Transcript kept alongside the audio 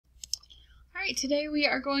Alright, today we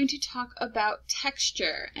are going to talk about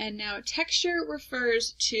texture. And now texture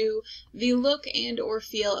refers to the look and or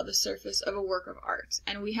feel of a surface of a work of art.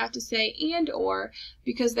 And we have to say and or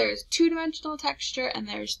because there's two-dimensional texture and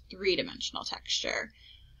there's three-dimensional texture.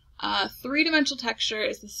 Three-dimensional texture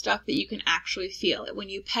is the stuff that you can actually feel. When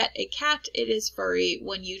you pet a cat, it is furry.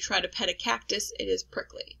 When you try to pet a cactus, it is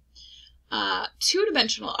prickly.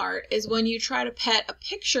 Two-dimensional art is when you try to pet a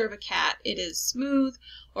picture of a cat, it is smooth,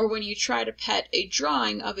 or when you try to pet a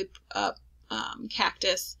drawing of a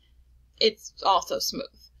cactus, it's also smooth.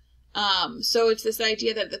 So it's this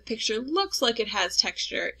idea that the picture looks like it has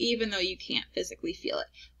texture, even though you can't physically feel it.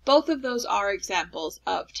 Both of those are examples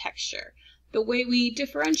of texture. The way we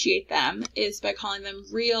differentiate them is by calling them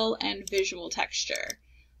real and visual texture.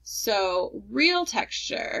 So real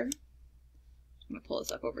texture, I'm going to pull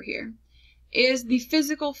this up over here, is the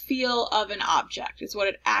physical feel of an object. It's what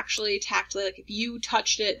it actually tactily, like if you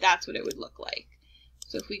touched it, that's what it would look like.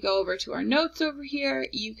 So if we go over to our notes over here,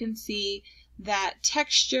 you can see that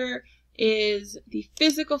texture is the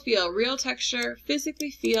physical feel. Real texture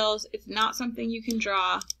physically feels. It's not something you can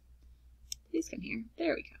draw. Please come here.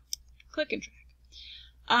 There we go. Click and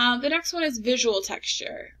drag. The next one is visual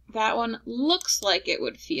texture. That one looks like it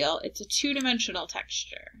would feel. It's a two-dimensional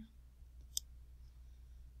texture.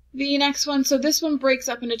 The next one, so this one breaks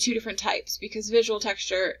up into two different types because visual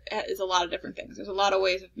texture is a lot of different things. There's a lot of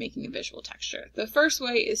ways of making a visual texture. The first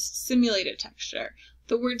way is simulated texture.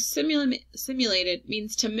 The word simulated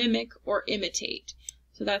means to mimic or imitate.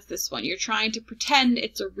 So that's this one. You're trying to pretend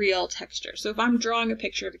it's a real texture. So if I'm drawing a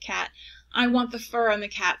picture of a cat, I want the fur on the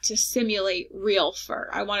cat to simulate real fur.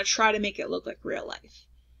 I want to try to make it look like real life.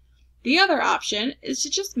 The other option is to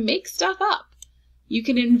just make stuff up. You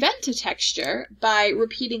can invent a texture by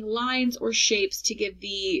repeating lines or shapes to give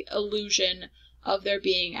the illusion of there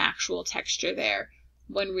being actual texture there,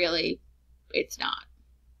 when really it's not.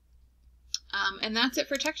 And that's it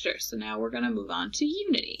for texture. So now we're going to move on to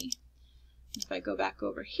unity. If I go back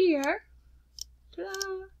over here,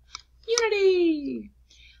 ta-da, unity!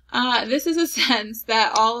 This is a sense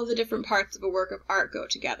that all of the different parts of a work of art go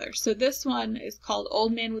together. So this one is called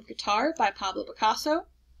Old Man with Guitar by Pablo Picasso.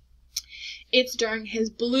 It's during his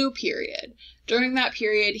blue period. During that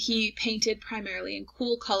period, he painted primarily in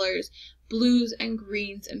cool colors, blues and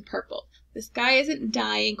greens and purple. This guy isn't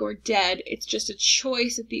dying or dead. It's just a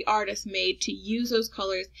choice that the artist made to use those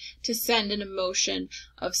colors to send an emotion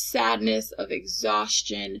of sadness, of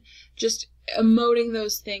exhaustion, just emoting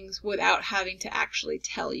those things without having to actually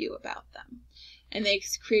tell you about them. And they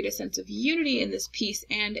create a sense of unity in this piece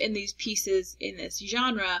and in these pieces in this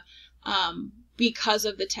genre, because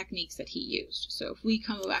of the techniques that he used. So if we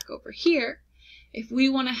come back over here, if we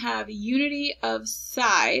want to have unity of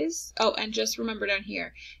size, oh, and just remember down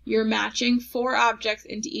here, you're matching 4 objects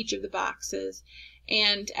into each of the boxes,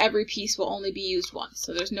 and every piece will only be used once,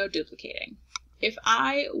 so there's no duplicating. If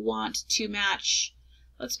I want to match,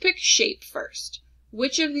 let's pick shape first.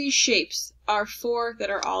 Which of these shapes are 4 that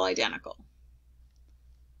are all identical?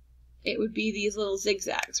 It would be these little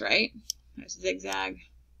zigzags, right? There's a zigzag.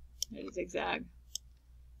 There's a zigzag.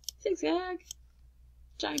 Zigzag.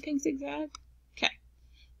 Giant pink zigzag. Okay.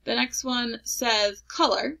 The next one says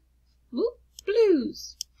color. Ooh,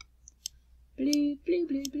 blues. Blue, blue,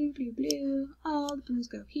 blue, blue, blue, blue. All the blues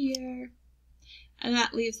go here. And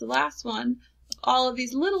that leaves the last one of all of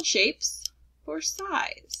these little shapes for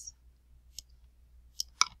size.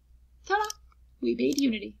 Ta-da! We made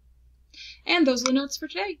unity. And those are the notes for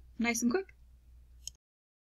today. Nice and quick.